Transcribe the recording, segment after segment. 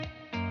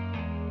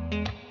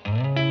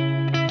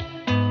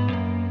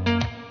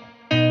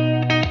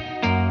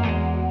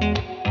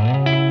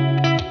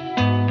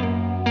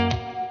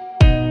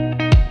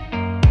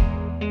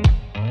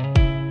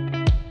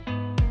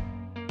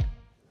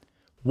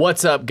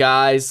What's up,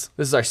 guys?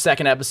 This is our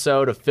second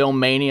episode of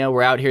Film Mania.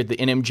 We're out here at the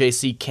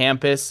NMJC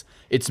campus.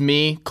 It's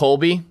me,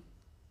 Colby.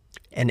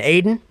 And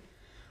Aiden.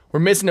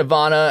 We're missing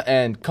Ivana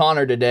and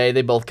Connor today.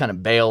 They both kind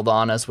of bailed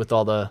on us with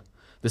all the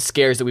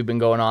scares that we've been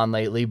going on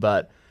lately,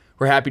 but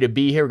we're happy to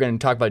be here. We're going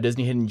to talk about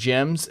Disney Hidden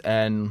Gems,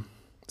 and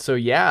so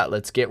yeah,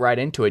 let's get right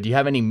into it. Do you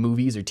have any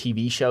movies or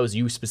TV shows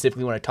you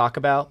specifically want to talk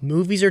about?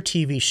 Movies or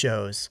TV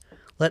shows?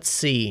 Let's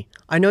see.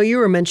 I know you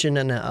were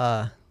mentioning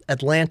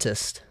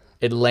Atlantis.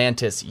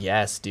 Atlantis,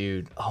 yes,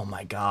 dude. Oh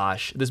my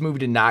gosh. This movie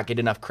did not get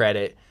enough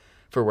credit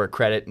for where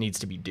credit needs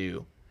to be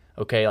due.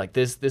 Okay, like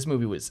this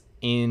movie was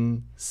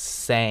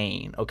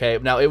insane. Okay,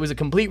 now it was a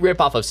complete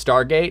ripoff of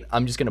Stargate.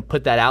 I'm just gonna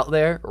put that out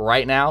there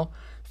right now.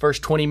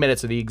 First 20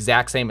 minutes are the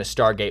exact same as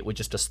Stargate with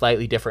just a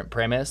slightly different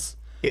premise.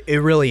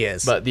 It really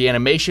is. But the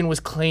animation was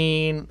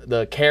clean.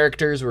 The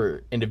characters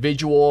were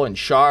individual and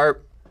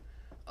sharp.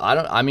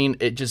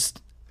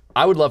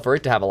 I would love for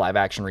it to have a live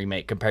action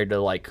remake compared to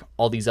like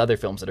all these other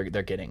films that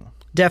they're getting.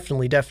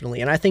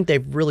 Definitely. And I think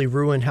they've really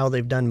ruined how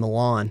they've done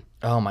Milan.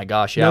 Oh my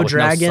gosh, yeah. No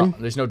dragon.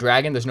 There's no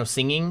dragon, there's no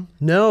singing.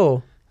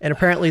 No. And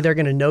apparently they're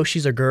going to know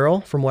she's a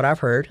girl, from what I've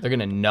heard. They're going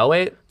to know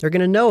it? They're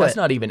going to know That's it.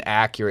 not even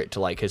accurate to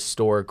like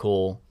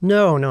historical.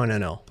 No.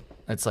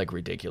 That's like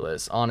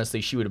ridiculous.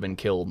 Honestly, she would have been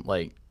killed.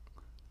 Like,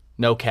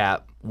 no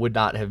cap, would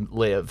not have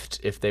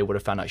lived if they would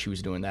have found out she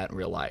was doing that in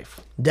real life.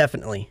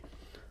 Definitely.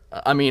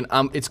 I mean,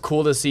 it's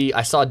cool to see.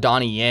 I saw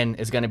Donnie Yen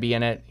is going to be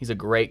in it. He's a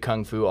great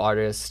kung fu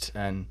artist,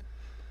 and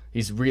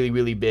he's really,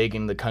 really big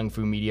in the kung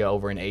fu media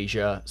over in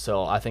Asia.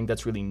 So I think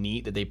that's really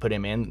neat that they put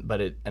him in.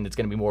 And it's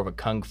going to be more of a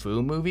kung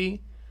fu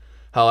movie.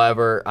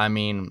 However, I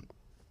mean,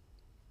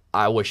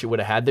 I wish it would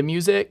have had the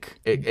music.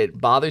 It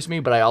bothers me,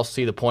 but I also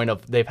see the point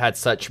of they've had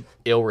such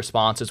ill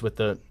responses with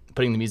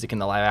putting the music in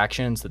the live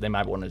actions that they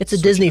might want to. It's a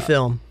Disney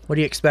film. What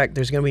do you expect?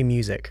 There's going to be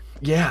music.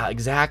 Yeah,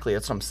 exactly.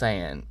 That's what I'm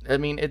saying. I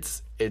mean,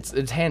 it's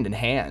hand in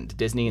hand,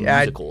 Disney and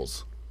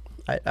musicals.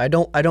 I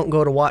don't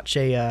go to watch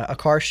a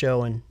car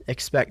show and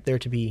expect there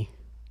to be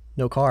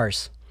no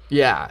cars.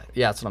 Yeah,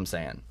 that's what I'm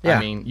saying. Yeah. I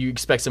mean, you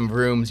expect some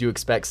rooms, you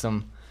expect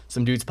some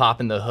dudes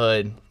popping the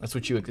hood. That's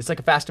what it's like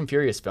a Fast and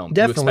Furious film.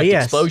 Definitely, you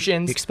yes.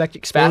 Explosions, You expect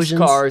explosions.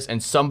 fast cars,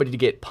 and somebody to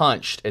get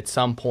punched at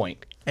some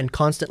point. And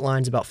constant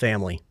lines about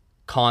family.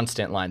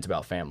 Constant lines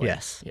about family.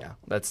 Yes. Yeah,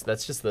 that's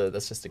just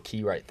the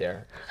key right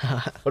there.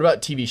 What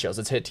about TV shows?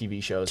 Let's hit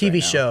TV shows. TV right now.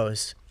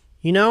 shows.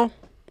 You know,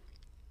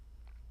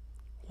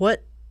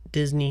 what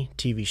Disney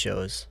TV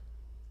shows?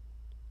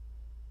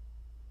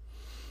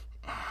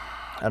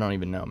 I don't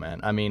even know,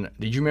 man. I mean,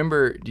 did you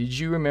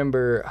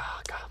remember?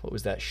 Oh God, what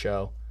was that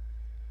show?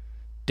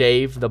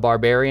 Dave the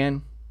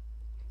Barbarian.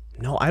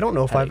 No, I don't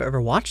know if I've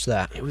ever watched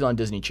that. It was on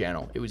Disney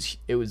Channel. It was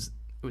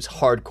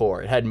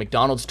hardcore. It had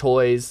McDonald's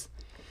toys.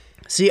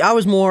 See, I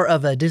was more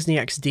of a Disney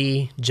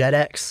XD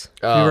Jetix.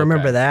 Oh, you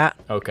remember okay. that?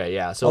 Okay,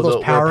 yeah. So All those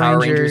where Power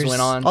Rangers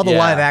went on. all the Yeah.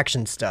 live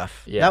action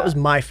stuff. Yeah. That was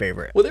my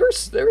favorite. Well,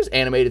 there was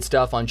animated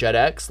stuff on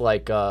Jetix,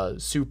 like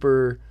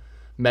Super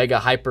Mega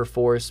Hyper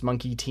Force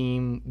Monkey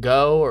Team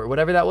Go or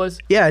whatever that was.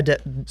 Yeah,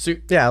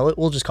 Su-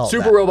 we'll just call it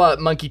Super that. Robot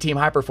Monkey Team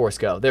Hyper Force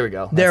Go. There we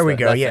go. There we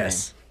go. That's the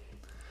Yes. name.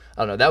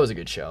 I don't know. That was a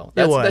good show.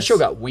 It was. That show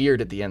got weird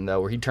at the end though,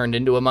 where he turned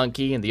into a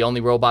monkey, and the only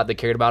robot that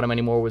cared about him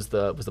anymore was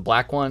the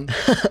black one,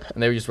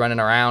 and they were just running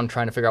around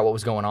trying to figure out what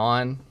was going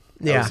on.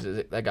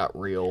 That got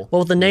real.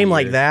 Well, with a name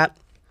like weird. that,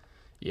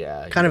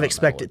 Yeah. kind of you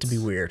expect know it to be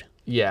weird.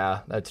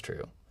 Yeah, that's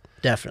true.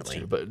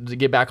 Definitely. But to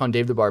get back on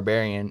Dave the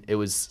Barbarian, it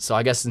was, so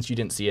I guess since you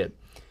didn't see it,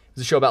 it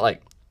was a show about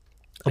like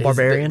A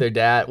barbarian? Their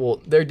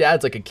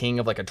dad's like a king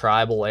of like a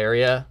tribal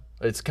area.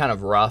 It's kind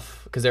of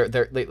rough because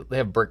they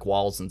have brick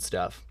walls and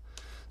stuff.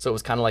 So it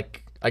was kind of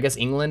like, I guess,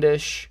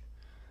 Englandish,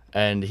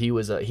 and he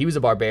was a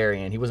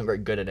barbarian. He wasn't very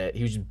good at it.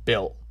 He was just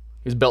built.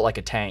 He was built like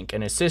a tank,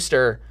 and his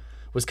sister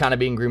was kind of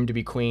being groomed to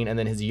be queen, and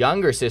then his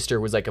younger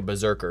sister was like a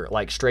berserker,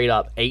 like straight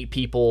up 8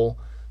 people,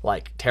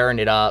 like tearing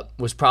it up.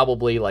 Was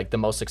probably like the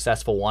most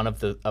successful one of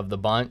the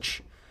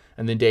bunch.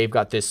 And then Dave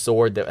got this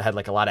sword that had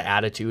like a lot of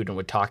attitude and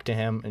would talk to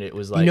him, and it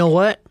was like, You know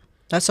what?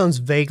 That sounds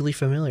vaguely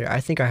familiar. I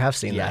think I have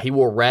seen yeah, that. he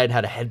wore red,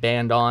 had a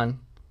headband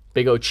on,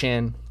 big old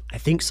chin. I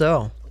think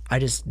so. I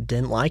just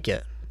didn't like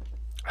it.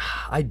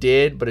 I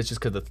did, but it's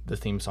just because the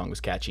theme song was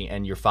catchy,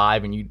 and you're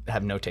 5 and you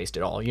have no taste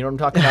at all. You know what I'm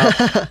talking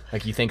about?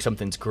 Like you think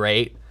something's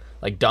great,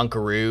 like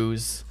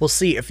Dunkaroos. Well,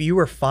 see, if you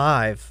were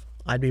 5,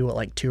 I'd be what,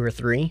 like 2 or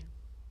 3?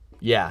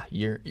 Yeah,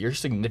 you're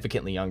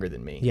significantly younger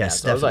than me. Yes, yeah,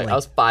 so definitely. I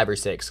was 5 or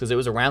 6 because it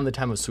was around the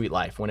time of Sweet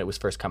Life when it was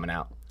first coming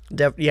out.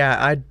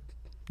 I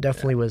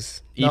definitely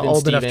was not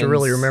old enough to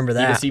really remember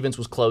that. Even Stevens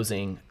was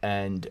closing,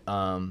 and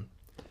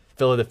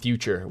Phil of the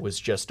Future was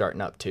just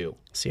starting up too.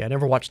 See, I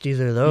never watched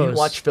either of You those. didn't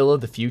watch Phil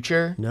of the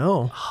Future?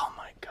 No. Oh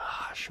my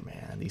gosh,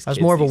 man! These I was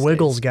kids more of a these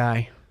Wiggles days.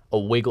 guy. A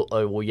Wiggle?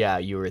 Oh, well, yeah,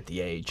 you were at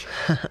the age.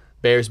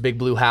 Bear's Big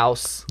Blue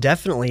House.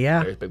 Definitely,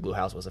 yeah. Bear's Big Blue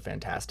House was a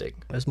fantastic.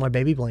 It was my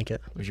baby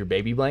blanket. Was your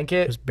baby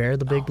blanket? It was Bear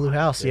the Big Blue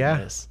House, yeah.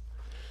 Goodness.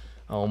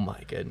 Oh my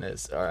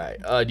goodness! All right.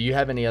 Do you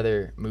have any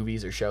other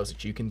movies or shows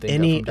that you can think of?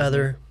 Any from Disney?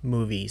 other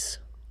movies?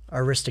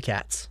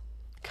 Aristocats.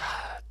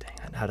 God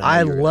Dang, how did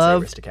I you were gonna say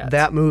loved Aristocats.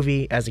 that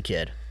movie as a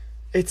kid.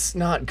 It's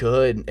not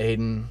good,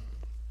 Aiden.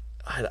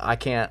 I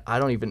can't. I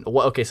don't even.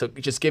 Okay, so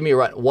just give me a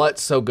run.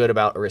 What's so good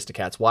about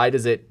Aristocats? Why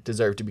does it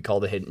deserve to be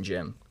called a hidden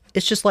gem?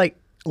 It's just like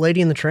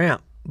Lady and the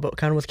Tramp, but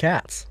kind of with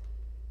cats.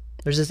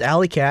 There's this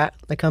alley cat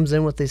that comes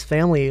in with this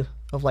family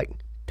of like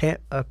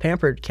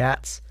pampered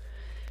cats,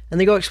 and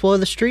they go explore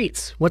the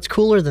streets. What's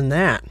cooler than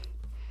that?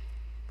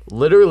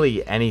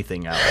 Literally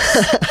anything else.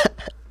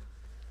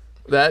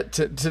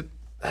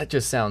 that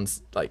just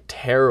sounds like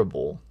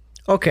terrible.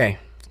 Okay,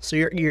 so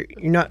you're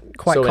not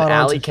quite So an caught on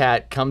alley to...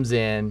 cat comes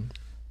in,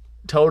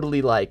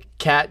 totally like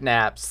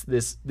catnaps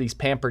these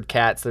pampered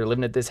cats. They're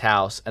living at this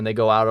house, and they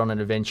go out on an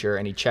adventure.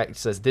 And he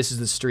says, "This is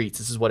the streets.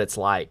 This is what it's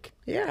like."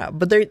 Yeah,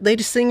 but they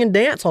just sing and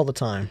dance all the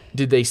time.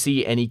 Did they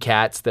see any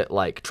cats that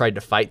like tried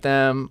to fight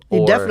them?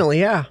 Definitely,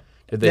 yeah.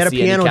 Did They they had a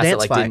see any piano cats that dance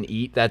like fight. didn't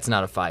eat? That's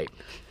not a fight.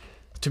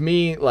 To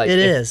me, like It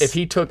is.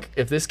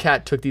 if this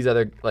cat took these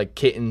other like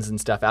kittens and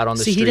stuff out on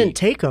the See, street, he didn't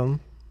take them.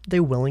 They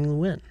willingly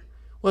went.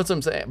 well, that's what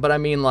I'm saying. But I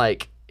mean,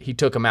 like he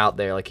took them out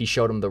there, like he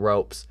showed them the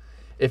ropes.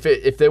 If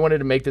they wanted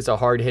to make this a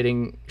hard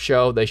hitting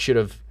show, they should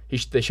have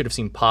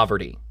seen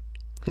poverty,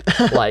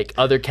 like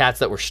other cats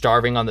that were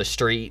starving on the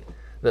street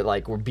that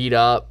like were beat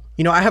up.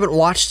 You know, I haven't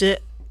watched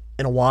it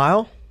in a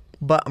while,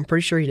 but I'm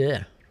pretty sure he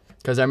did.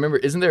 Because I remember,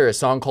 isn't there a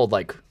song called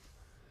like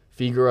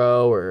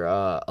Figaro or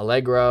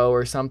Allegro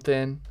or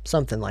something?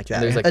 Something like that.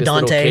 There's like this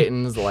little Dante.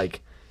 kittens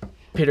like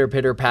pitter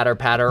pitter patter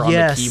patter on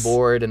Yes. the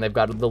keyboard, and they've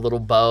got the little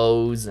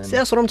bows and See,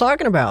 that's what I'm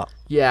talking about.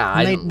 yeah.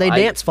 And they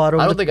dance fought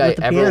over I don't think I with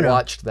the ever piano.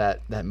 watched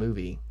that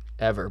movie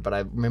ever, but I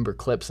remember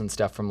clips and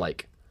stuff from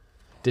like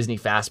Disney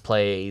Fast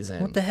Plays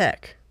and What the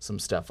heck? some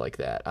stuff like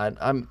that.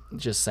 I'm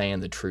just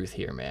saying the truth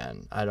here,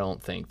 man. I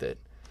don't think that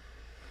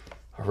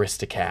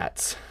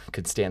Aristocats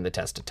could stand the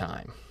test of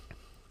time.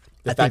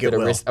 The I fact think that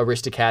it will.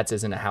 Aristocats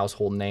isn't a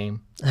household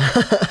name.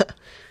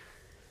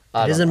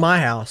 It is in my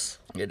house.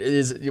 It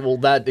is. Well,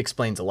 that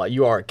explains a lot.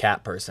 You are a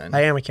cat person.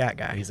 I am a cat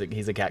guy. He's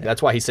a cat.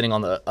 That's why he's sitting on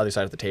the other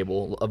side of the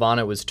table.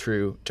 Ivana was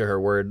true to her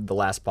word the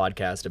last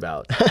podcast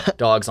about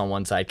dogs on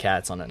one side,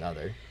 cats on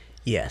another.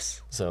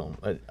 Yes. So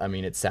I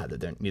mean, it's sad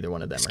that neither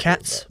one of them are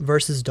Cats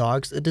versus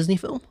Dogs, a Disney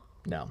film? here,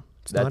 but no, not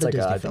that's a like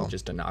Disney I film. think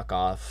just a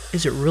knockoff.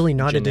 Is it really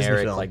not generic, a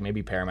Disney film? like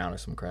maybe Paramount or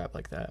some crap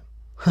like that.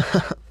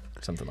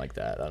 Something like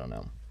that. I don't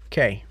know.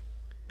 Okay.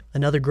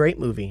 Another great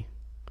movie.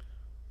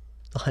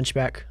 The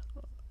Hunchback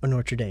of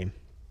Notre Dame.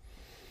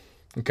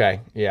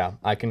 Okay, yeah,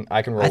 I can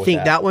roll. I with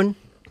think that one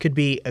could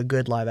be a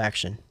good live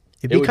action.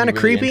 It'd It be would kind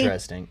of really creepy.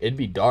 Interesting. It'd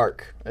be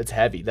dark. It's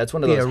heavy. That's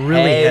one of Be those a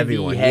really heavy heavy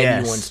one,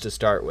 yes. ones to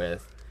start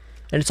with.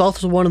 And it's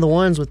also one of the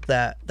ones with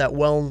that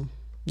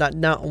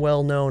not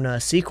well known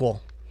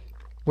sequel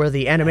where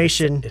the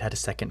animation It had a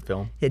second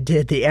film. it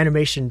did the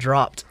animation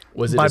dropped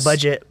Was it by a s-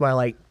 budget by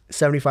like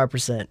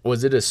 75%.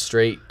 Was it a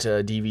straight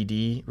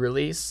DVD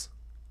release?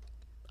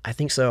 I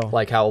think so.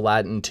 Like how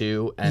Aladdin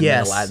 2 and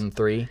Yes. then Aladdin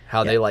 3?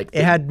 How they like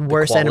It had the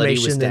worse quality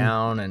animation was than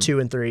down and 2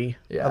 and 3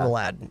 Yeah. of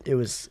Aladdin. It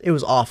was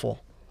awful.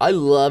 I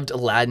loved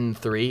Aladdin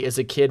 3 as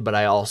a kid, but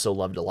I also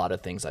loved a lot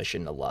of things I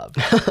shouldn't have loved.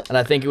 And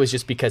I think it was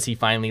just because he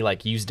finally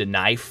like used a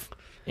knife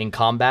in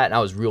combat, and I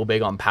was real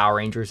big on Power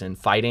Rangers and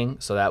fighting,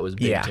 so that was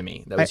big Yeah. to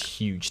me. That was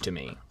huge to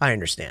me. I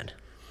understand.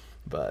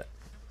 But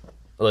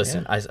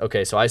listen,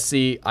 so I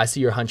see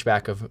your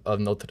Hunchback of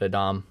Notre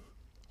Dame.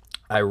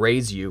 I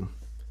raise you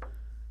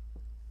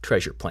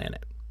Treasure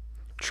Planet.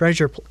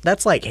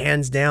 That's like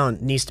hands down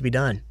needs to be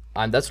done.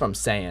 That's what I'm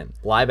saying.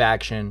 Live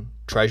action,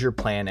 Treasure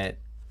Planet.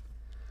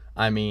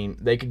 I mean,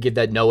 they could get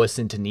that Noah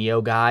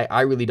Centineo guy.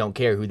 I really don't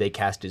care who they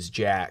cast as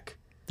Jack.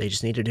 They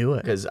just need to do it.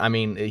 Because, I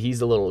mean, he's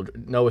a little...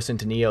 Noah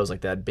Centineo is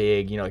like that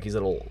big, like he's a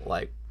little,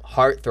 like,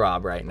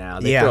 heartthrob right now.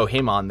 They Yeah. throw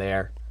him on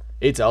there.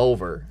 It's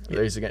over.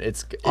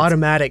 It's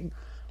Automatic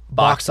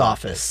box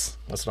office.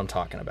 That's what I'm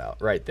talking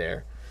about right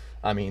there.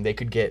 I mean, they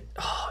could get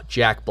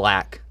Jack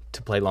Black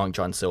to play Long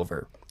John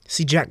Silver.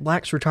 See, Jack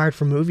Black's retired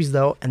from movies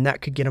though, and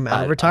that could get him out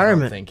I of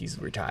retirement. don't think he's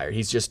retired.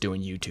 He's just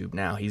doing YouTube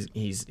now. He's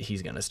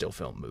gonna still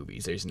film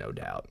movies. There's no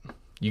doubt.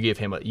 You give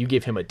him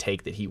a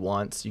take that he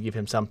wants. You give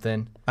him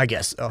something. I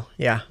guess so.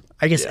 Yeah.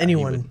 I guess Yeah, he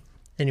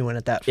anyone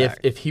at that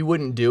fact. If he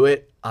wouldn't do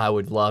it, I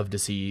would love to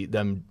see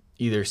them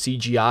either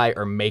CGI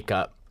or make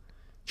up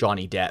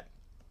Johnny Depp.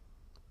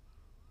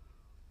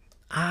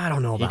 I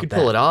don't know He about could that.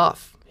 pull it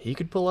off. He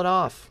could pull it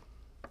off.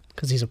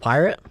 Because he's a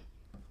pirate?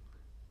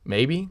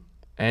 Maybe.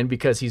 And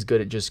because he's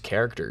good at just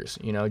characters.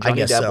 Johnny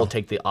guess Depp so. will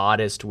take the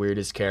oddest,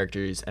 weirdest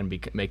characters and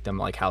make them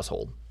like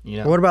household.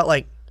 Or what about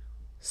like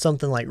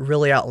something like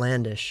really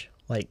outlandish,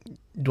 like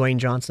Dwayne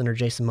Johnson or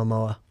Jason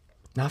Momoa?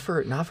 Not for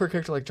a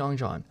character like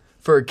John.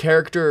 For a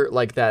character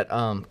like that,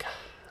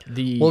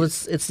 Well,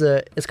 it's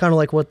kind of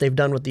like what they've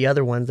done with the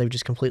other ones. They've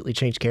just completely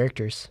changed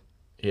characters,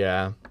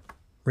 yeah.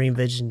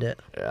 re-envisioned it.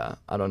 Yeah,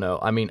 I don't know.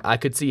 I mean, I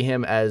could see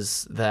him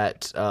as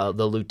that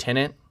the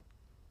lieutenant.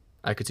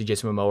 I could see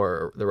Jason Momoa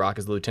or The Rock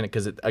as the lieutenant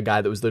because a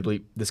guy that was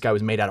literally this guy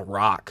was made out of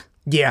rock.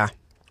 Yeah.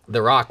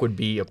 The Rock would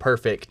be a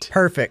perfect.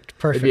 Perfect.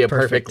 It'd be a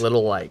perfect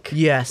little like.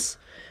 Yes.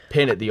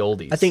 pin at the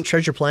oldies. I think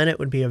Treasure Planet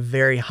would be a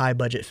very high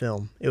budget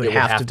film. It would,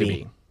 have to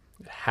be.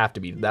 It'd have to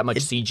be that much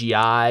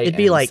CGI. It'd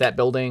be and like set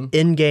building.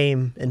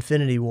 In-game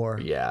Infinity War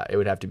Yeah, it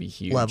would have to be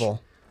huge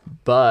level.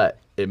 But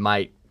it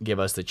might give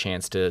us the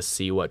chance to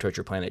see what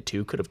Treasure Planet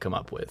 2 could have come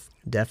up with,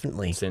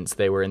 Definitely. since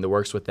they were in the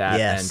works with that,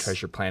 Yes. and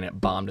Treasure Planet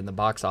bombed in the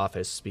box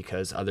office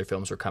because other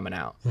films were coming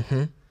out.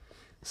 Mm-hmm.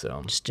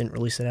 So Just didn't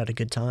release it at a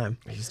good time.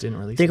 he just didn't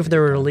release Think it. if they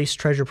were released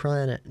Treasure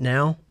Planet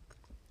now,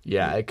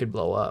 Yeah, it could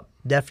blow up.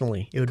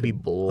 definitely it would be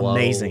Blow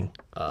amazing.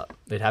 up.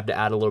 They'd have to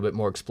add a little bit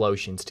more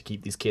explosions to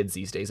keep these kids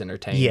these days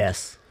entertained.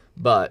 Yes.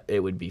 But it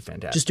would be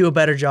fantastic. Just do a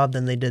better job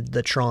than they did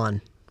the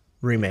Tron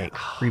remake,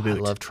 reboot. I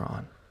love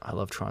Tron. I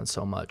love Tron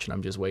so much, and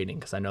I'm just waiting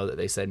because I know that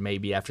they said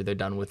maybe after they're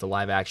done with the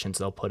live actions,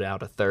 they'll put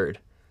out a third.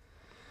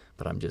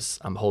 But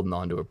I'm holding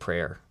on to a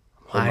prayer.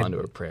 I'm holding on to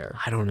a prayer.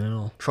 I don't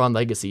know. Tron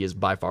Legacy is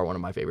by far one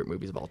of my favorite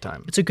movies of all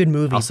time. It's a good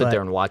movie. I'll sit but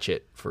there and watch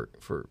it for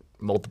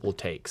multiple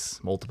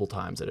takes, multiple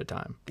times at a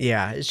time.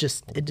 yeah, it's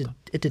just it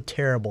did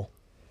terrible.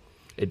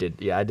 It did.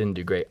 Yeah, I didn't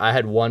do great. I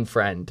had one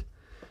friend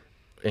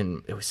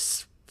it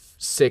was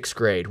sixth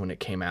grade when it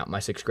came out, my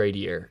sixth grade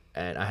year,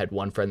 and I had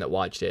one friend that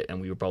watched it,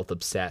 and we were both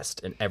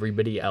obsessed, and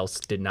everybody else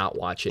did not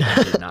watch it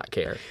and did not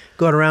care.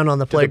 Going around on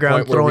the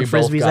playground point where throwing we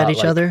both frisbees got, at each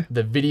like, other.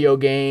 The video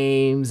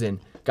games and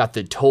got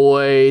the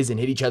toys and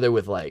hit each other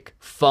with like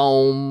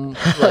foam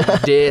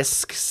like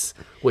discs,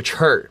 which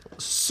hurt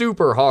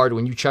super hard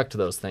when you chucked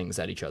those things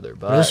at each other.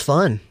 But It was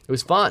fun. It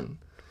was fun.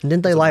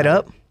 Didn't they light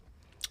up?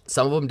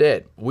 Some of them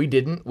did. We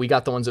didn't. We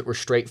got the ones that were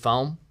straight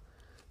foam.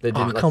 That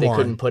didn't come they on.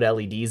 couldn't put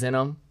LEDs in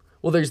them.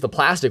 Well, there's the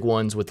plastic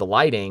ones with the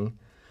lighting.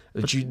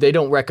 They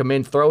don't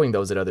recommend throwing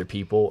those at other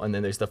people, and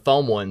then there's the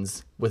foam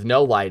ones with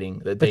no lighting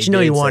that they But you know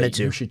did you say, wanted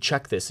to. You should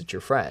chuck this at your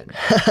friend.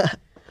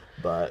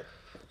 But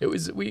it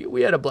was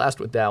we had a blast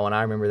with that one.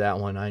 I remember that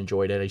one. I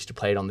enjoyed it. I used to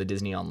play it on the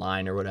Disney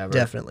Online or whatever.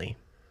 Definitely.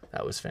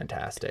 That was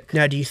fantastic.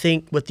 Now, do you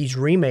think with these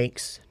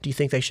remakes, do you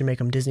think they should make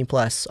them Disney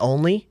Plus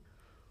only?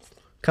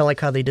 Kind of like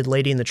how they did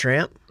Lady and the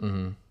Tramp.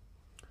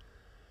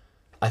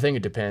 I think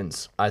it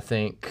depends. I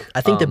think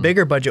The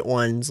bigger budget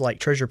ones like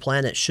Treasure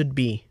Planet should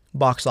be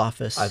box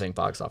office. I think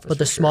box office. But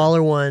the for sure.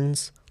 smaller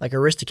ones like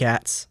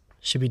Aristocats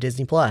should be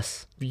Disney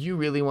Plus. Do you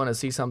really want to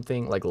see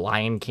something like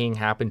Lion King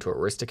happen to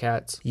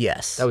Aristocats?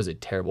 Yes. That was a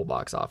terrible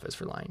box office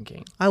for Lion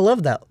King. I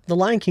love that. The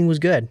Lion King was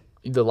good.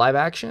 The live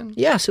action?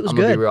 Yes, it was I'm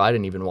gonna good. be real. I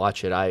didn't even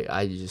watch it.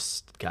 I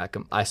just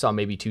I saw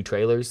maybe 2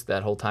 trailers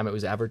that whole time it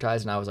was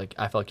advertised, and I was like,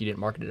 I felt like you didn't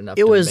market it enough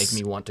to make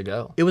me want to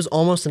go. It was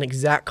almost an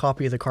exact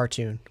copy of the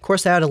cartoon. Of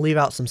course, they had to leave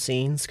out some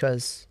scenes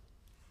because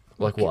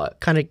Like what?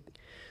 kind of.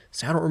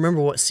 So I don't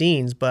remember what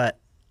scenes, but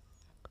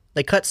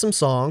they cut some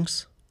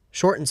songs,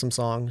 shortened some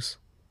songs.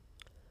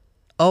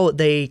 Oh,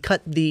 they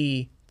cut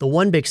the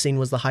one big scene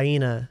was the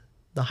hyena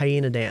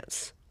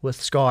dance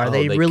with Scar. Oh,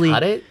 they they really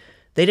cut it?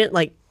 They didn't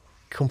like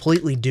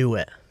completely do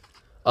it.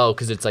 Oh,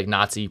 because it's like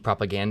Nazi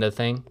propaganda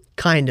thing.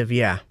 Kind of,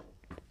 yeah.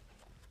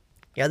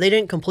 Yeah, they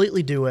didn't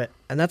completely do it,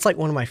 and that's like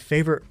one of my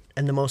favorite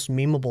and the most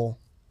memeable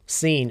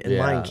scene in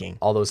Lion King.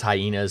 All those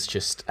hyenas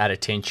just at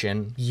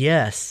attention,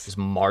 Yes. just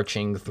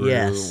marching through.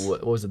 Yes.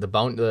 What was it? The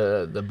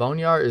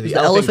boneyard or the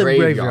elephant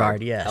graveyard?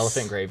 graveyard, yes.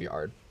 Elephant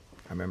graveyard.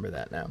 I remember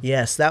that now.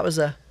 Yes, that was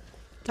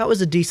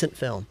a decent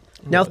film.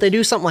 Now, if they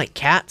do something like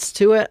Cats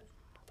to it,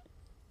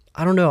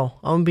 I don't know.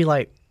 I'm gonna be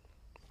like,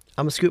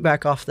 I'm gonna scoot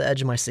back off the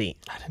edge of my seat.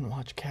 I didn't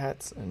watch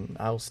Cats, and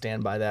I will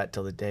stand by that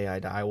till the day I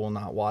die. I will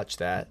not watch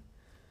that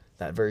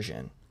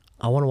version.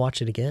 I want to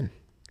watch it again.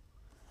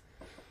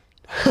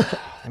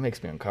 That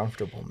makes me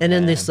uncomfortable. And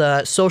in man.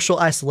 this social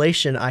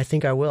isolation, I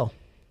think I will.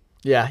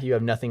 Yeah, you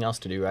have nothing else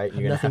to do, right?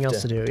 You're nothing gonna have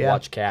else to do, yeah.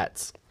 Watch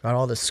Cats. Got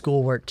all this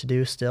schoolwork to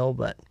do still,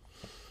 but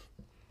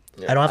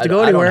Yeah, I don't have to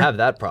go anywhere. I don't have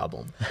that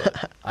problem.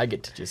 But I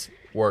get to just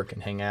work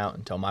and hang out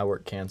until my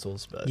work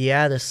cancels. But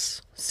yeah,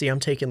 I'm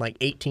taking like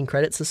 18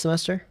 credits this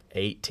semester.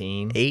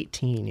 18.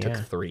 18, yeah.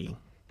 Took 3.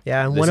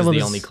 Yeah, and This one of is them the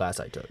is only class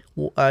I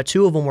took.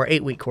 2 of them were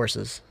 8-week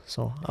courses.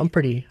 So I'm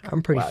pretty Wow,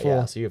 full.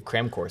 yeah. So you have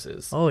cram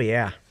courses. Oh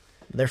yeah.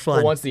 They're Well,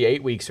 fun. once the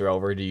 8 weeks are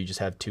over, do you just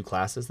have 2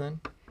 classes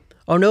then?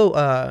 Oh no,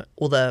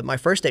 my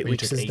first 8 Or you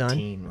weeks took is done.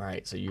 18,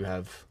 right? So you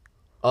have.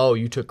 Oh,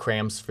 you took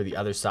crams for the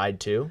other side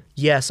too.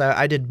 Yes,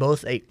 I did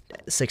both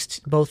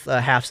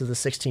halves of the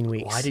 16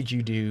 weeks. Why did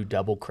you do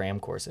double cram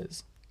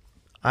courses?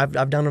 I've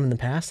done them in the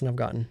past and I've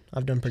done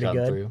pretty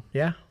Gotten good. through?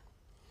 Yeah.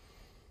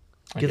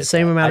 I Get the get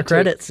same that. amount of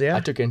credits, yeah.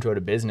 I took Intro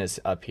to Business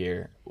up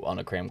here on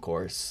a cram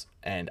course,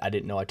 and I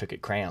didn't know I took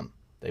it cram.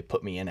 They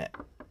put me in it,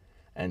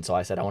 and so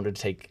I said I want to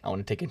take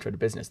Intro to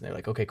Business, and they're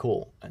like, okay,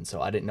 cool. And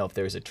so I didn't know if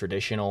there was a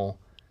traditional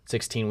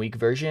 16-week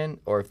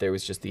version or if there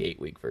was just the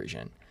 8-week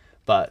version.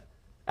 But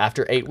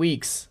after 8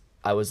 weeks,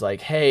 I was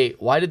like, hey,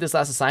 why did this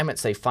last assignment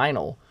say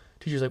final?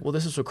 Teacher's like, well,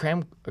 this is a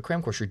cram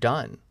course. You're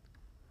done.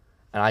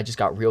 And I just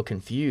got real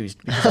confused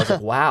because I was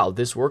like, wow,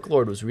 this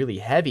workload was really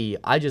heavy.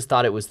 I just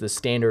thought it was the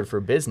standard for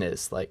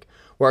business, like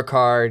work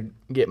hard,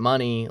 get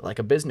money like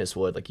a business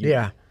would. Like you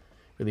Yeah.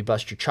 really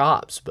bust your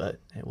chops, but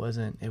it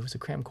wasn't. It was a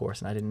cram course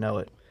and I didn't know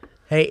it.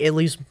 Hey, it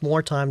leaves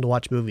more time to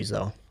watch movies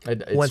though.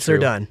 It's Once true. they're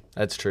done.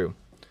 That's true.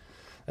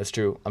 That's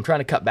true. I'm trying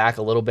to cut back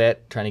a little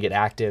bit, trying to get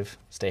active,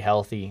 stay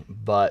healthy,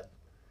 but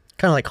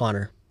Kind of like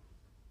Connor.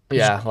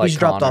 yeah, like he's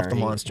dropped off Connor, the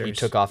he monsters.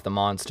 took off the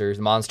monsters.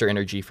 Monster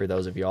Energy, for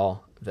those of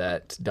y'all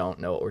that don't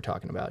know what we're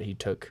talking about.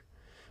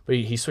 But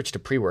he switched to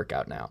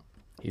pre-workout now.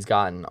 He's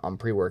gotten on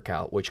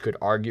pre-workout, which could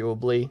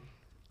arguably,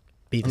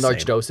 Be the in large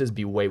same. doses,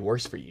 be way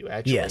worse for you,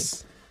 actually.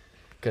 Yes.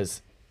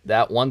 Because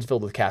that one's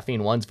filled with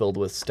caffeine, one's filled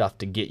with stuff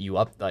to get you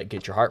up, like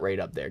get your heart rate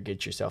up there,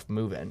 get yourself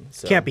moving.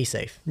 So Can't be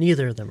safe.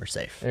 Neither of them are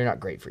safe. they're not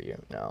great for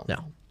you, no.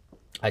 No.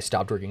 I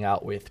stopped working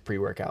out with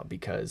pre-workout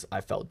because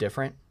I felt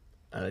different,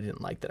 and I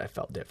didn't like that I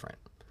felt different.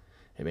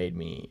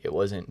 It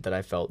wasn't that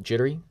I felt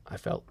jittery, I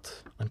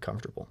felt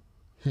uncomfortable.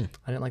 I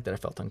didn't like that I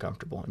felt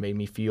uncomfortable. It made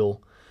me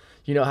feel,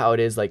 you know how it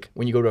is, like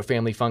when you go to a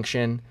family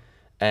function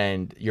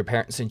and your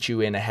parents sent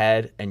you in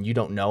ahead and you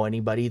don't know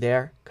anybody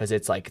there because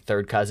it's like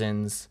third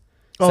cousins,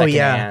 Oh, second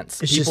yeah.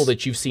 aunts, It's people just-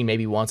 that you've seen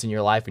maybe once in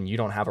your life and you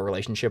don't have a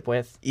relationship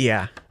with.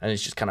 Yeah. And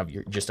it's just kind of,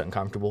 you're just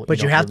uncomfortable. But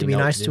you don't have to really be know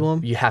what nice to do.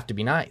 'em? You have to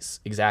be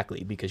nice,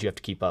 exactly, because you have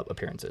to keep up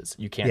appearances.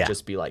 You can't Yeah.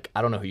 just be like,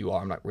 I don't know who you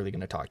are. I'm not really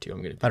going to talk to you.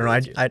 I'm going to. I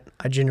don't know.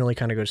 I genuinely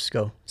kind of just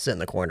go sit in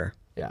the corner.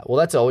 Yeah. Well,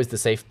 that's always the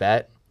safe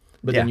bet.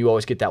 But then Yeah. you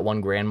always get that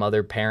one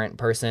grandmother, parent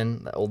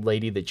person, that old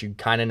lady that you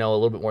kind of know a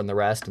little bit more than the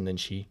rest, and then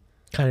she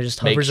Kind of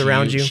just makes hovers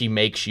around you. She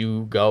makes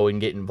you go and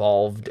get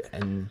involved,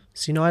 and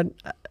So, you know, I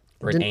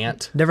or an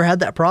aunt. never had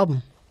that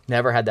problem.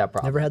 Never had that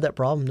problem. Never had that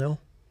problem, no.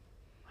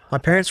 My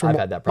parents were I've mo-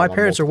 had that my problem on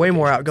parents are way multiple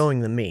more occasions. outgoing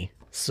than me.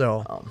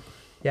 So,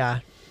 yeah.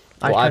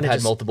 Well, I've kinda had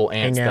just multiple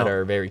aunts hang that out.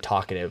 are very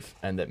talkative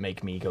and that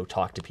make me go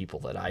talk to people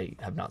that I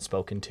have not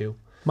spoken to.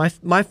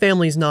 My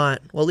family's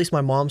not, well, at least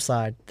my mom's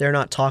side, they're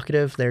not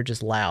talkative, they're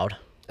just loud.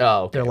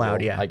 Oh, okay. They're loud,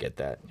 well, yeah. I get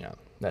that. Yeah,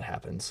 that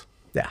happens.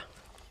 Yeah.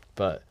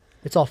 But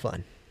It's all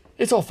fun.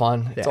 it's all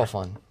fun. It's Yeah. all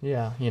fun.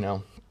 Yeah, you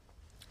know.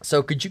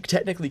 So could you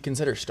technically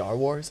consider Star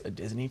Wars a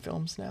Disney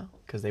films now?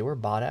 Because they were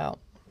bought out.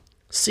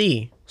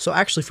 So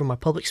actually for my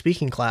public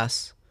speaking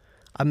class,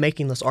 I'm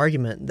making this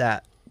argument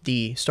that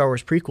the Star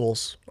Wars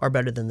prequels are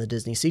better than the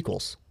Disney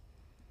sequels.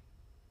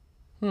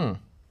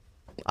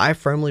 I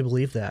firmly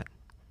believe that.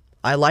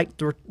 I liked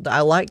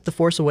The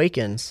Force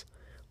Awakens,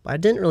 but I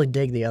didn't really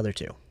dig the other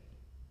two.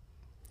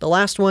 The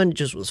last one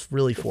just was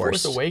really The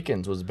forced. Force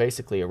Awakens was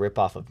basically a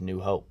ripoff of New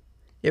Hope.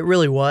 It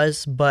really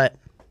was, but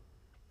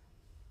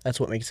that's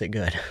what makes it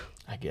good.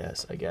 I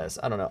guess.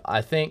 I don't know.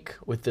 I think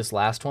with this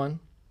last one,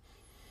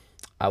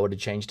 I would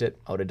have changed it.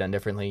 I would have done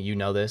differently. You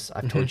know this.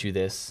 I've told you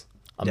this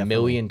a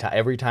million times.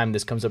 Every time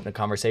this comes up in a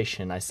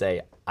conversation, I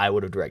say, I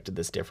would have directed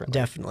this differently.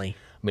 Definitely.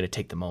 I'm going to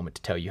take the moment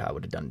to tell you how I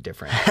would have done it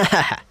different.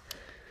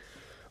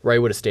 Ray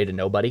would have stayed a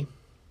nobody.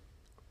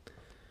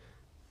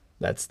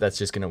 We're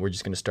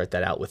just gonna start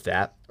that out with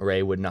that.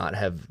 Ray would not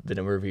have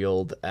been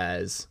revealed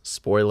as,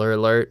 spoiler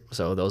alert.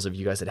 So those of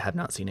you guys that have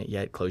not seen it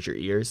yet, close your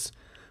ears.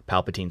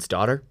 Palpatine's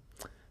daughter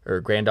or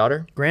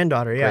granddaughter.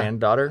 Granddaughter, yeah.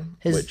 Granddaughter.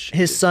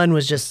 His son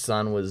was just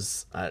Son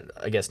was,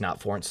 I guess,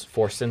 not force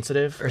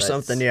sensitive or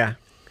something, yeah.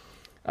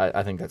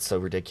 I think that's so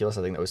ridiculous.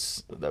 I think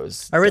that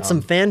was. I read dumb.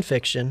 some fan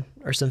fiction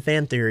or some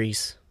fan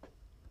theories.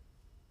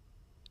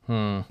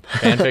 fan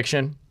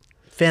fiction.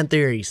 Fan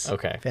theories.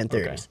 Okay, Fan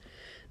okay. theories.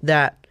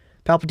 That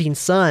Palpatine's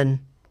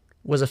son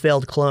was a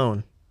failed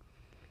clone.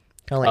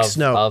 Kind of like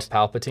Snoke. Of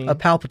Palpatine. A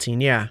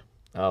Palpatine, yeah.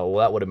 Oh, well,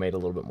 that would have made a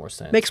little bit more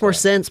sense. Makes more but-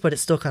 sense, but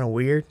it's still kind of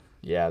weird.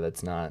 Yeah,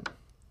 it's not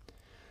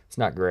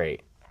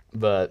great.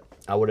 But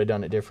I would have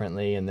done it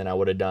differently, and then I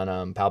would have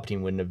done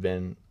Palpatine wouldn't have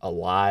been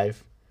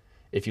alive.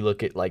 If you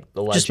look at like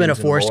the legends, Just been a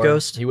and Force lore,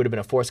 ghost? He would have been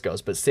a Force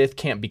ghost, but Sith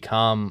can't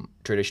become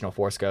traditional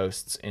Force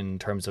ghosts in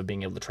terms of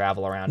being able to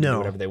travel around and No. do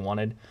whatever they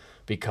wanted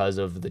because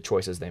of the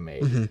choices they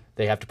made.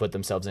 They have to put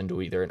themselves into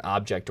either an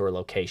object or a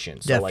location.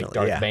 So like Definitely,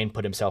 Darth yeah. Bane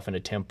put himself in a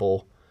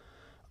temple.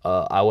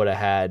 I would have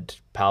had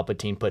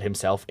Palpatine put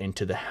himself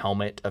into the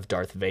helmet of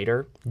Darth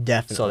Vader.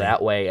 Definitely. So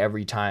that way,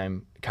 every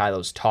time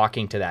Kylo's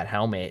talking to that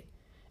helmet,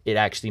 it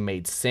actually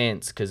made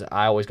sense because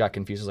I always got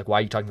confused. I was like, why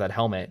are you talking to that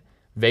helmet?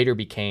 Vader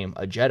became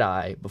a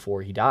Jedi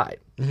before he died.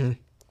 Mm-hmm.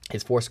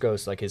 His Force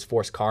ghost, like his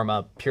Force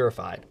karma,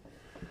 purified.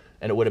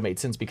 And it would have made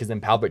sense because then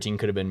Palpatine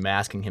could have been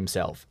masking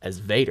himself as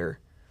Vader,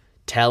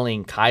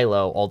 telling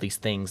Kylo all these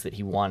things that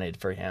he wanted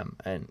for him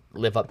and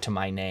live up to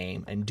my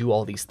name and do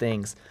all these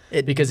things.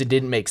 Because it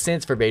didn't make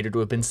sense for Vader to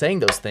have been saying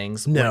those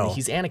things No. when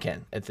he's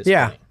Anakin at this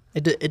Yeah. point.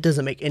 It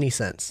doesn't make any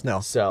sense. No.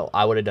 So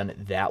I would have done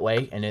it that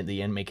way, and at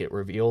the end make it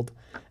revealed,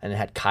 and then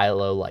had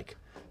Kylo like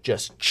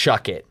just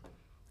chuck it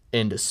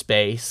into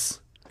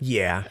space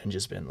Yeah. and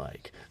just been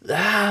like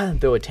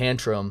throw a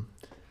tantrum.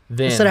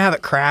 Then Instead of have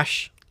it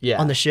crash Yeah.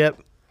 on the ship.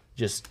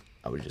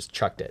 I would have just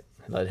chucked it,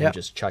 let him Yep.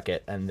 just chuck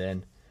it, and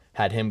then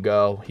had him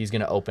go. He's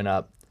gonna open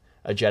up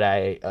a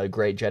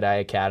great Jedi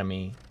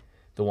Academy,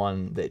 the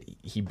one that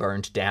he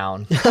burned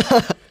down.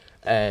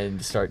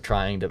 And start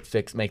trying to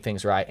make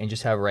things right, and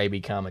just have Rey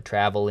become a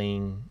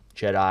traveling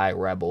Jedi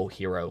rebel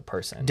hero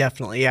person.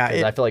 Definitely, yeah.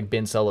 'Cause I feel like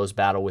Ben Solo's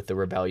battle with the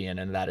rebellion,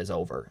 and that is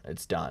over.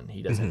 It's done.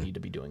 He doesn't need to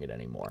be doing it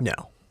anymore. No.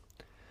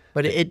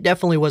 But it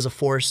definitely was a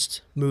forced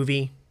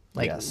movie.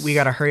 Like, Yes. we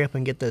got to hurry up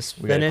and get this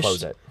We gotta finished.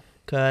 close it.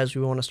 because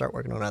we want to start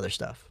working on other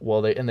stuff.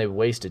 Well, they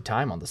wasted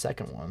time on the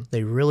second one.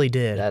 They really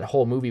did. That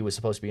whole movie was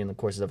supposed to be in the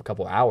courses of a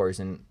couple hours,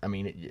 and I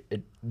mean,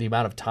 the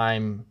amount of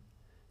time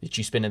that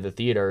you spend in the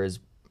theater is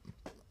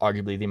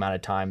arguably the amount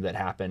of time that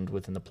happened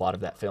within the plot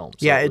of that film.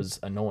 So it was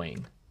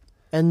annoying.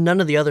 And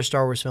none of the other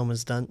Star Wars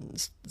films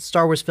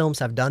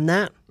have done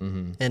that,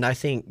 and I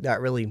think that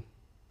really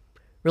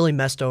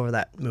messed over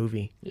that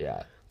movie.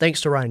 Yeah.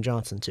 Thanks to Rian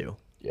Johnson too.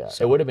 Yeah.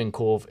 So it would have been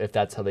cool if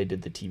that's how they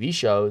did the TV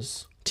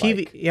shows.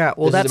 Yeah.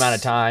 Well, this is the amount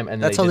of time,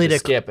 and then that's how they they did the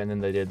did skip, and then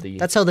they did the.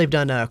 That's how they've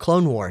done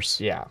Clone Wars.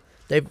 Yeah.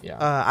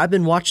 I've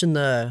been watching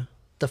the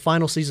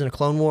final season of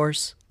Clone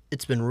Wars.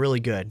 It's been really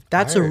good.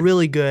 That's a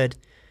really good,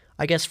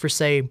 I guess, for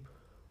say,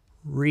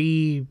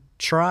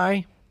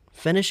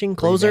 finishing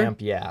closer.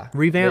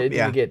 Revamp. It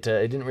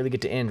didn't really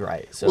get to end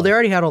right. So. Well, they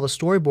already had all the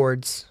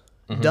storyboards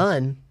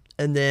done,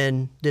 and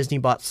then Disney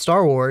bought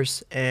Star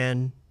Wars,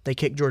 and they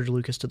kicked George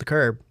Lucas to the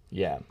curb.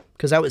 Yeah.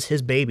 Because that was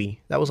his baby.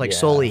 That was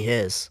solely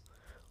his.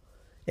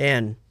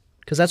 And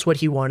because that's what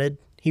he wanted.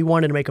 He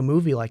wanted to make a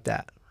movie like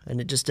that, and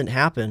it just didn't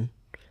happen.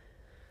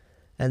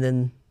 And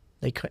then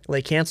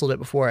they canceled it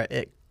before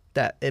it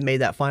made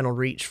that final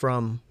reach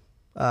from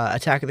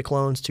Attack of the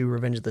Clones to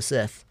Revenge of the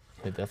Sith.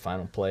 Hit that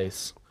final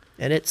place.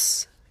 And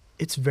it's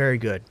very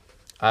good.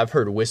 I've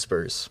heard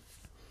whispers.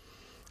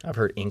 I've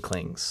heard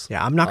inklings.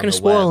 Yeah, I'm not going to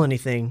spoil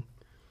anything,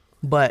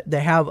 but they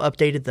have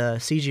updated the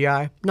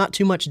CGI. Not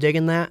too much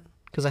digging that,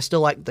 because I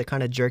still like the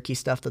kind of jerky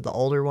stuff that the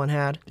older one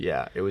had.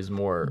 Yeah, it was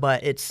more.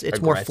 But it's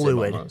more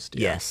fluid. Almost,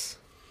 yeah. Yes.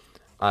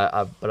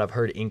 But I've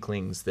heard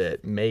inklings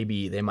that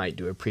maybe they might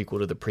do a prequel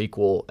to the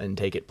prequel and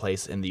take it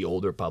place in the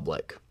Old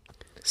Republic.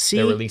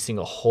 They're releasing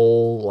a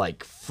whole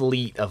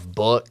fleet of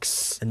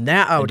books, and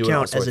that I would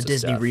count as a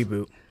Disney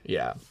reboot.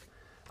 Yeah,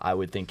 I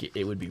would think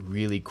it would be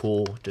really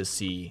cool to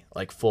see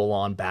full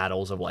on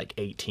battles of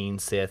 18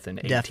 Sith and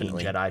 18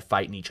 Jedi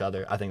fighting each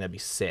other. I think that'd be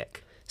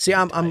sick. See,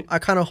 I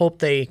kind of hope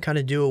they kind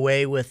of do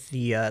away with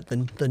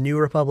the New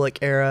Republic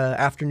era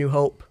after New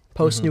Hope,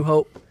 post New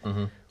Hope.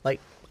 Mm-hmm.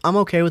 I'm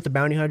okay with the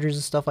bounty hunters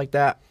and stuff like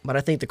that, but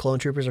I think the clone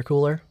troopers are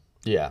cooler.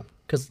 Yeah.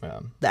 Because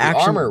the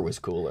armor was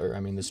cooler.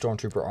 I mean, the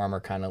stormtrooper armor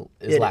kind of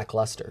is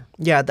lackluster.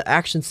 Yeah, the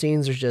action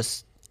scenes are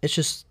it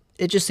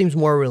just seems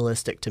more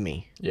realistic to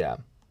me. Yeah.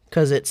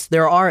 Because they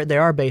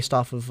are based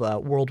off of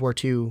World War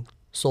II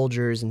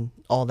soldiers and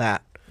all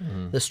that,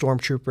 the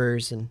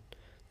stormtroopers and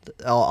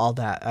all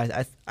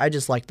that. I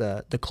just like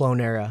the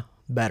clone era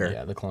better.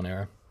 Yeah, the clone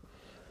era.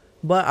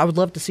 But I would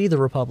love to see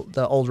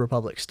the Old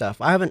Republic stuff.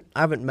 I haven't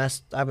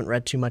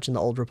read too much in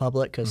the Old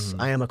Republic because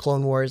I am a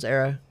Clone Wars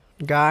era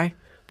guy.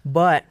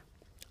 But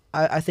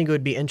I think it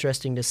would be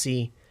interesting to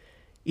see,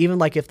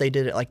 even if they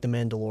did it like The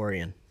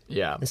Mandalorian.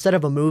 Yeah. Instead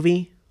of a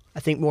movie, I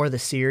think more of the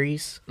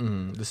series.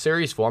 The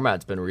series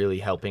format's been really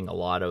helping a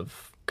lot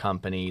of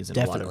companies and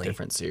a lot of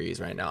different series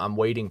right now. I'm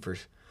waiting for.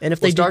 And if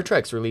Star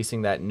Trek's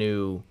releasing that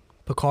new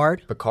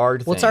Picard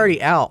thing. Well, it's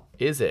already out.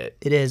 Is it?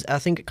 It is. I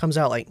think it comes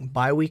out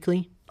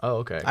bi-weekly. Oh,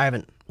 okay. I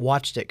haven't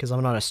watched it because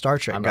I'm not a Star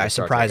Trek guy,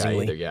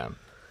 surprisingly. Trek guy either, yeah.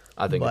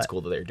 I think it's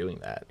cool that they're doing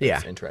that. Yeah.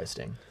 It's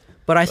interesting.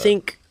 But I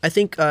think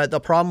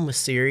the problem with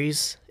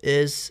series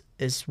is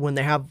when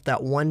they have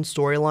that one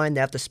storyline they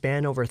have to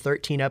span over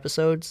 13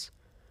 episodes.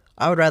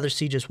 I would rather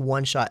see just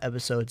one-shot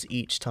episodes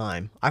each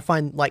time. I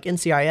find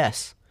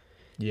NCIS.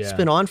 Yeah. It's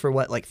been on for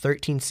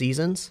 13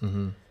 seasons,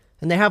 and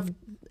they have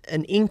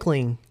an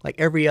inkling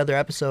every other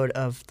episode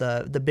of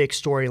the big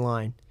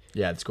storyline.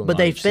 Yeah, it's going. But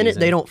they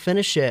don't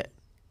finish it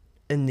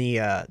in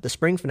the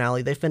spring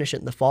finale. They finish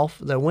it in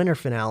the winter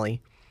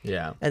finale.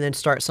 Yeah. And then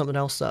start something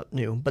else up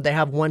new. But they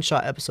have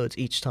one-shot episodes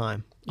each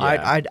time.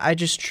 Yeah.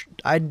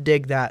 I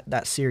dig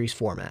that series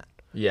format.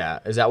 Yeah.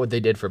 Is that what they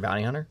did for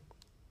Bounty Hunter?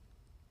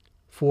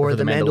 For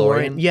the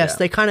Mandalorian? Yes, yeah.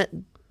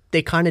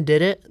 They kind of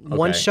did it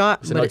one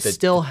shot, but it's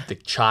still the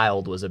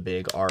child was a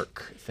big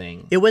arc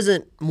thing. It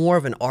wasn't more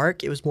of an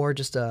arc, it was more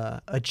just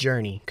a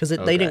journey because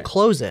they didn't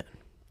close it.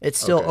 It's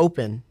still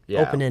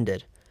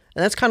open-ended.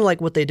 And that's kind of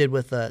like what they did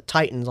with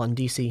Titans on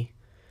DC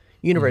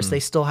Universe. They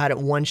still had it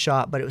one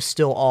shot, but it was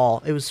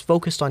still it was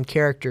focused on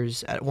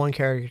characters at one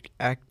character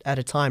at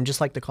a time,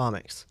 just like the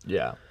comics.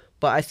 Yeah.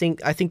 But I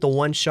think the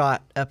one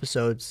shot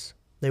episodes,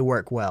 they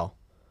work well.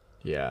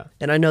 Yeah.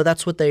 And I know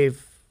that's what they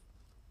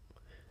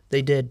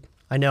did.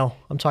 I know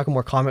I'm talking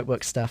more comic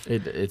book stuff.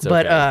 It's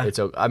okay. It's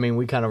okay. I mean,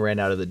 we kind of ran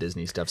out of the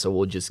Disney stuff, so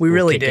we'll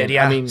really did.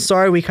 Yeah. I mean,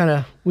 sorry, we kind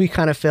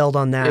of failed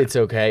on that. It's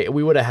okay.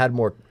 We would have had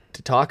more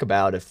to talk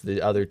about if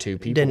the other two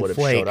people would have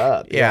showed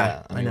up.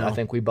 Yeah, I mean, I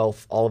think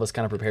all of us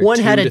kind of prepared. One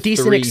had a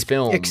decent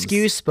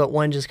excuse, but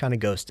one just kind of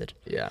ghosted.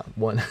 Yeah,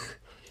 one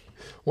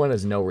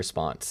has no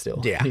response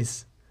still. Yeah,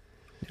 he's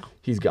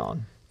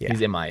gone. Yeah.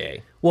 He's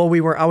MIA. Well,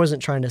 I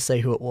wasn't trying to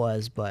say who it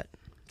was, but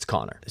it's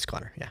Connor. It's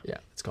Connor. Yeah. Yeah,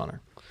 it's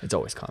Connor. It's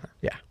always Connor.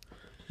 Yeah.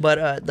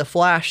 But the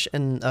Flash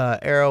and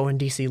Arrow and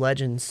DC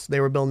Legends, they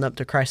were building up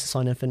to Crisis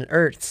on Infinite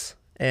Earths,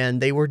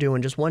 and they were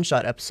doing just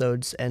one-shot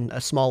episodes and a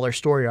smaller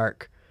story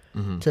arc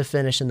to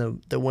finish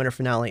in the winter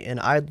finale, and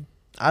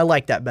I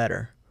like that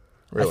better.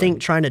 Really? I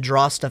think trying to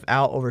draw stuff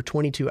out over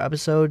 22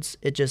 episodes,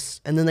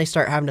 and then they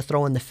start having to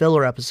throw in the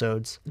filler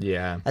episodes.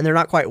 Yeah. And they're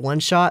not quite one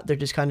shot. They're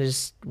just kind of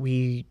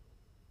we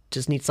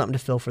just need something to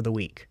fill for the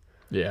week.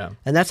 Yeah.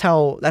 And that's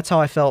how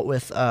I felt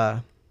with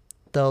the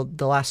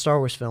last Star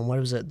Wars film. What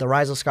was it? The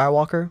Rise of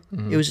Skywalker?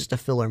 Mm-hmm. It was just a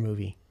filler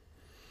movie.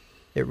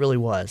 It really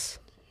was.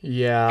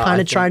 Yeah. Kind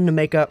of trying to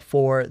make up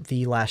for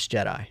The Last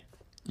Jedi.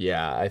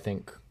 Yeah, I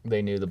think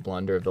they knew the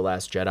blunder of The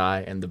Last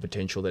Jedi and the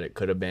potential that it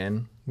could have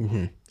been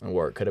and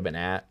where it could have been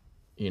at,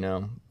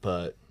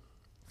 but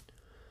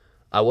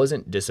I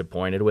wasn't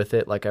disappointed with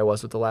it like I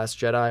was with The Last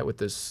Jedi, with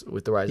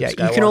The Rise of Skywalker.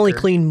 Yeah, you can only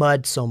clean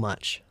mud so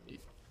much. You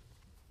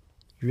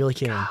really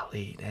can.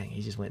 Golly, dang,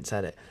 he just went and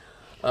said it.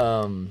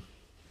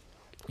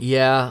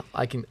 Yeah,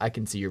 I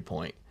can see your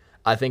point.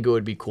 I think it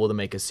would be cool to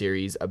make a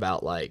series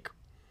about like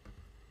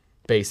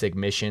basic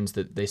missions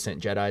that they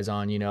sent Jedis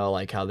on,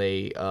 like how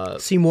they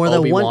see more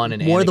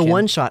the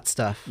one shot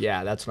stuff.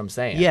 Yeah, that's what I'm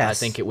saying. Yes. I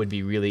think it would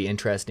be really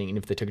interesting, and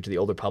if they took it to the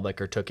Old Republic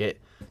or took it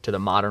to the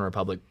Modern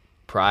Republic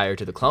prior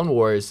to the Clone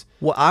Wars.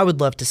 What I would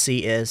love to see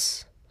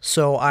is,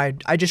 so I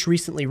just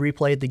recently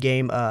replayed the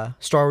game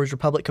Star Wars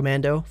Republic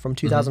Commando from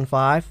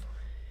 2005,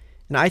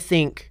 and I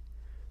think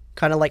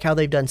kind of like how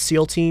they've done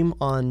SEAL Team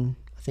on,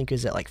 I think,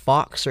 is it like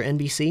Fox or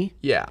NBC?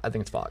 Yeah, I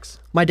think it's Fox.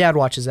 My dad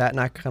watches that, and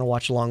I kind of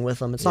watch along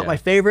with him. It's not Yeah. my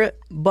favorite,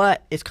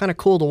 but it's kind of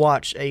cool to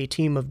watch a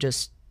team of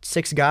just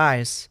 6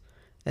 guys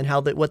and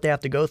what they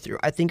have to go through.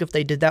 I think if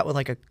they did that with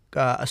like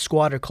a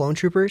squad of clone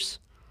troopers,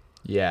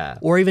 Yeah.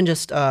 or even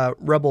just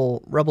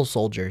rebel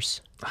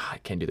soldiers. I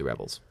can't do the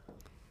Rebels.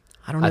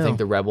 I don't know. I think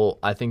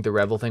the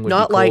Rebel thing would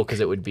Not be cool like- because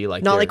it would be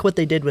like Not their- like what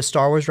they did with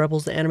Star Wars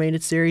Rebels, the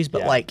animated series,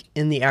 but Yeah. like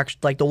in the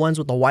like the ones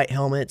with the white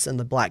helmets and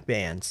the black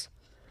bands.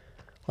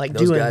 Like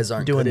those doing guys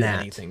aren't doing good that.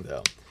 at anything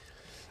though.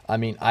 I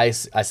mean, I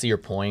see your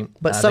point,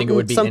 But and I think it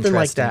would be something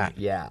like interesting. that.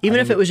 Yeah. Even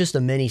I if think it was just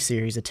a mini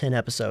series of 10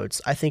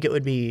 episodes, I think it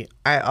would be.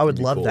 I would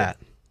love cool. that.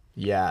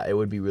 Yeah, it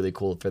would be really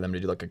cool for them to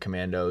do like a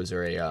Commandos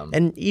or a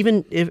And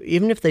even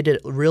if they did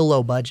it real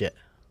low budget,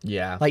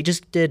 yeah. like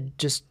did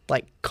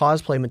like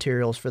cosplay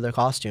materials for their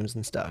costumes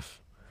and stuff,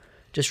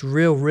 just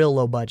real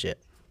low budget.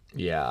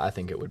 Yeah, I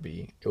think it would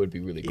be really cool. It would be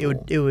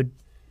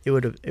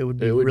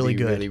really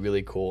good. really,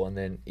 really cool. And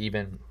then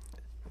even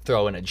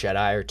throw in a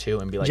Jedi or two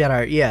and be like,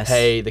 Jedi, yes.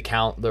 hey,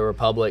 the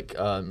Republic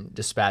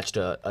dispatched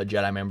a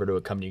Jedi member to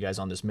accompany you guys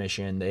on this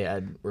mission. They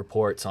had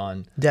reports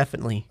on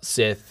Definitely.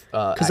 Sith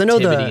Because I know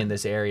activity in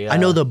this area. I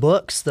know the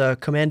books, the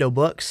Commando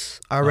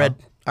books. I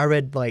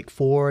read like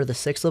 4 of the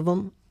 6 of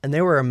them, and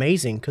they were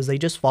amazing because they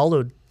just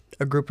followed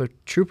a group of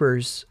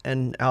troopers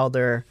and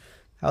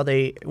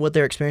what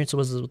their experience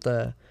was with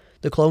the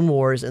Clone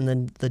Wars and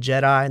then the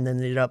Jedi, and then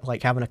they ended up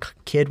like having a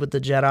kid with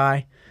the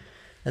Jedi,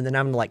 and then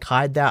having to like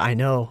hide that. I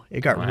know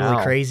it got really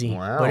Wow. crazy,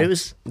 Wow.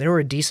 but they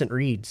were decent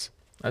reads.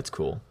 That's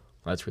cool.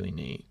 That's really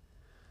neat.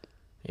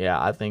 Yeah,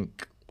 I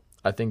think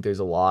there's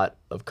a lot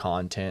of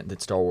content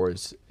that Star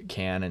Wars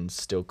can and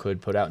still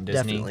could put out in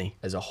Disney Definitely.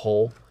 as a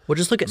whole. Well,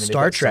 just look at I mean, they've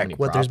Star got so Trek. many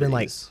What there's been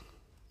like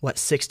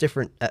properties. 6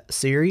 different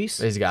series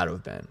There's got to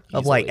have been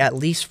of like easily. at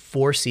least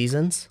 4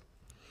 seasons.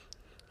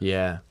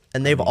 Yeah.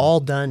 And they've all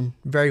done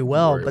very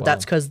well, very but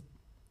that's well. because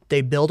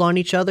they build on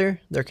each other.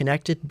 They're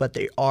connected, but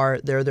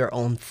they're their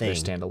own They're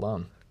thing.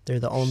 standalone. They're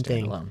the own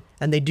thing. standalone.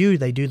 And they do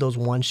those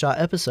one-shot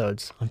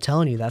episodes. I'm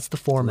telling you, that's the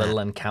format. Little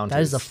encounters.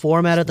 That is the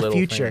format of the little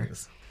future.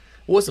 things.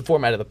 Well, it's the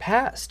format of the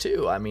past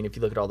too. I mean, if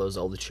you look at all those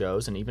old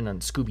shows, and even on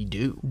Scooby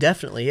Doo.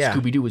 Definitely, yeah.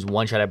 Scooby Doo was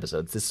one-shot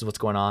episodes. This is what's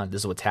going on.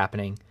 This is what's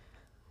happening.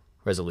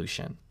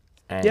 Resolution.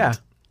 And Yeah.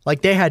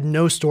 Like they had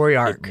no story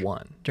arc it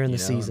won during the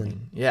you know? season. I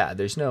mean, yeah,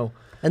 there's no.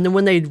 And then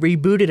when they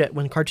rebooted it,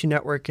 when Cartoon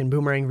Network and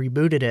Boomerang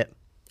rebooted it,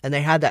 and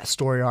they had that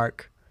story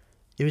arc,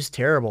 it was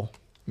terrible.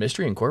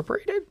 Mystery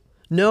Incorporated?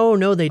 No,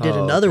 they did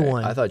Oh, another okay.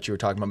 one. I thought you were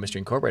talking about Mystery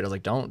Incorporated. I was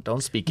like,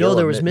 don't speak No, ill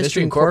there of was it.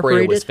 Mystery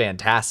Incorporated was Incorporated.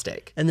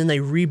 fantastic. And then they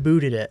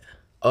rebooted it.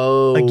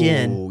 Oh,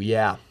 Again.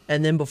 yeah.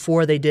 And then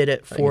before they did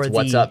it I think for it's the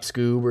What's Up,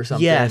 Scoob, or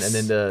something. Yes.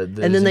 And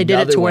then and then they did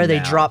it to where they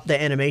dropped. dropped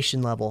the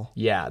animation level.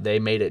 Yeah, they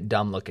made it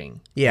dumb looking.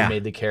 Yeah. They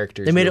made the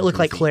characters. They made it real look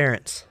like goofy.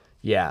 Clarence.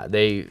 Yeah,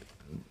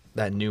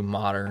 that new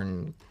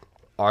modern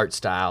art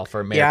style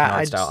for American Yeah,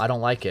 art style. I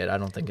don't like it. I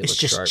don't think it It's looks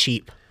just sharp.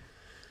 cheap.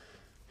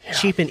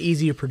 Cheap and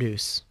easy to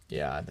produce.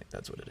 Yeah, I think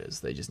that's what it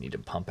is. They just need to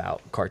pump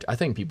out I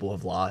think people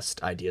have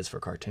lost ideas for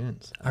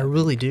cartoons. I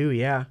really do,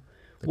 yeah.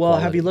 Well,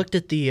 have you quality. looked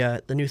at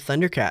the new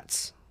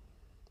Thundercats?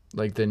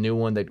 Like the new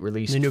one that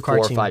released The new 4 or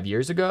cartoon. 5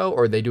 years ago,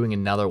 or are they doing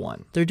another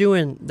one? They're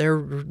doing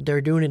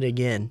it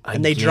again.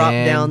 And they dropped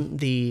Again? down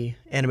the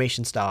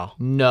animation style.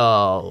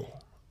 No.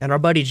 And our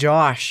buddy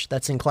Josh,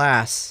 that's in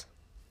class,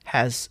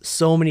 has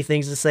so many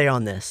things to say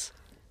on this.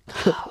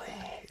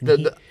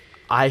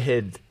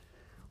 I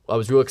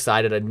was real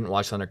excited. I didn't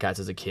watch Thundercats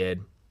as a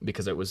kid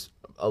because it was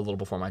a little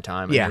before my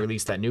time. And Yeah. they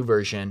released that new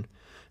version.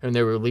 And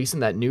they were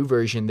releasing that new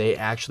version. They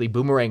actually,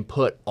 Boomerang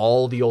put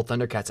all the old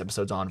Thundercats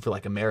episodes on for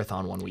like a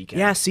marathon one weekend.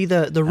 Yeah, see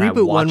the And I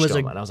reboot one watched was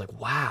them, and I was like,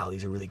 wow,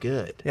 these are really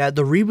good. the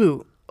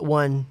reboot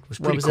one was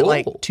pretty it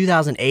like cool.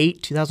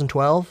 2008,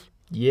 2012?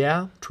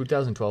 Yeah,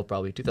 2012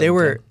 probably.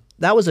 2010.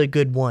 that was a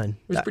good one.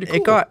 was pretty It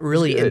cool. got It was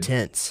really good.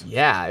 intense.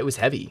 Yeah, it was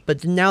heavy.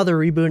 But now they're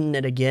rebooting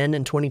it again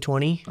in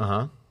 2020,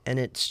 Uh-huh. and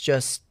it's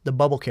just the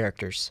bubble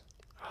characters.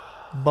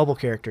 Bubble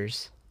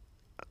characters.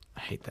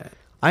 I hate that.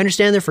 I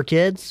understand they're for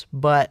kids,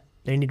 but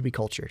they need to be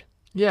cultured.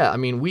 Yeah, I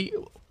mean,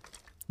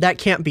 That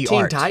can't be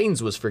Teen art.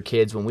 Titans was for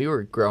kids when we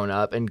were growing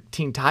up, and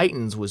Teen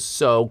Titans was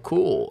so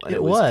cool. And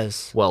It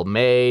was. well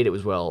made. It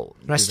was well.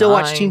 And I still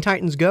watch designed. Teen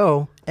Titans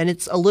Go, and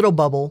it's a little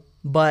bubble,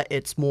 but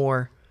it's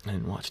more. I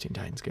didn't watch Teen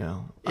Titans Go.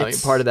 I mean,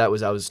 It's- part of that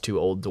was I was too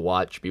old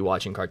to be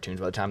watching cartoons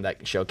by the time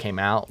that show came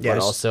out. Yeah, but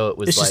it's- also it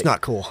was it's like just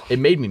not cool. It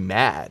made me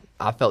mad.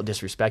 I felt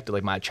disrespected,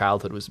 like my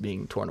childhood was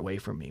being torn away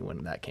from me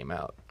when that came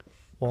out.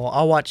 Well,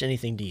 I'll watch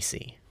anything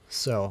DC.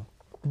 So,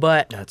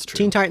 but That's true.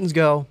 Teen Titans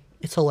Go,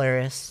 it's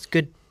hilarious. It's a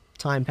good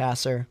time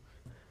passer.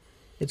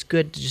 It's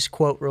good to just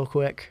quote real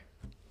quick.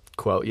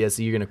 Quote. Yeah,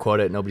 so you're gonna quote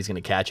it. Nobody's gonna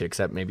catch it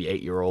except maybe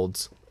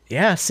 8-year-olds.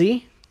 Yeah,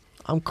 see?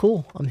 I'm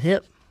cool. I'm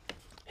hip.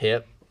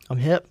 Hip. I'm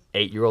hip.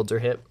 8-year-olds are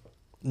hip.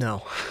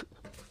 No.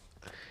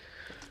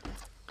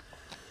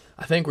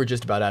 I think we're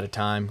just about out of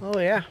time. Oh,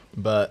 yeah.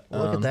 But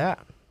Look at that.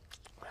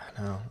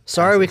 I know.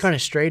 Sorry we kind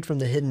of strayed from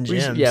the hidden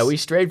gems. We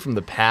strayed from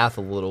the path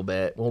a little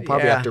bit. We'll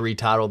probably Yeah. have to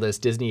retitle this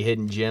Disney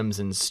Hidden Gems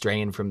and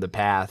Straying from the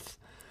Path.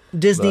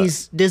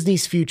 Disney's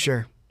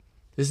future.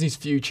 Disney's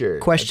future.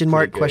 Question That's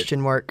mark, pretty good.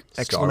 question mark,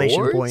 Star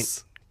exclamation Wars?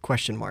 point,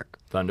 question mark.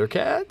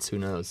 Thundercats? Who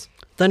knows?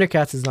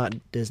 Thundercats is not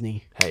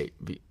Disney. Hey,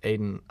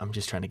 Aiden, I'm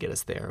just trying to get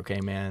us there, okay,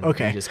 man?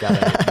 Okay. You just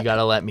gotta, you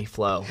gotta let me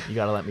flow. You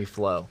gotta let me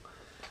flow.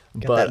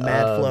 Got that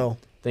mad flow.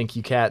 Thank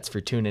you, cats,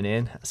 for tuning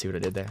in. See what I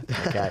did there? The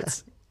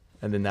cats.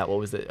 And then what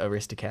was it?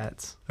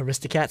 Aristocats?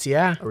 Aristocats,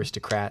 yeah.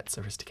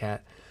 Aristocat.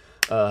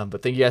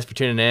 But thank you guys for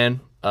tuning in.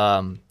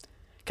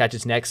 Catch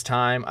us next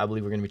time. I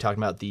believe we're going to be talking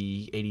about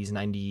the 80s,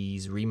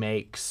 90s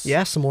remakes.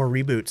 Yeah, some more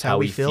reboots. How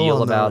we feel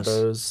on about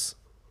those. those.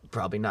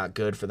 Probably not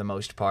good for the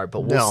most part, but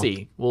we'll No.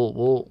 see.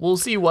 We'll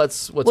see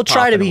what's We'll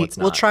try to poppin' and be what's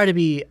we'll not. try to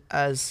be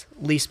as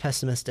least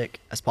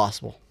pessimistic as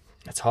possible.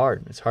 It's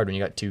hard. It's hard when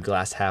you got two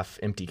glass half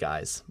empty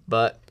guys.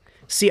 But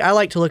See, I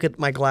like to look at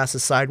my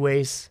glasses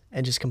sideways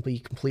and just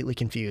completely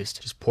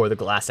confused. just pour the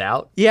glass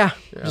out. Yeah,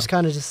 just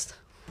kind of just.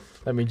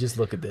 Let me just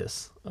look at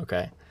this.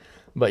 Okay.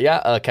 But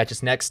yeah, catch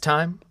us next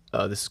time.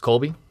 This is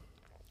Colby,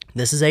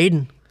 This is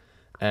Aiden.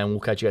 and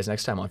we'll catch you guys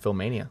next time on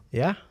Filmmania.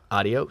 Yeah.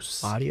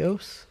 Adios.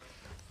 Adios.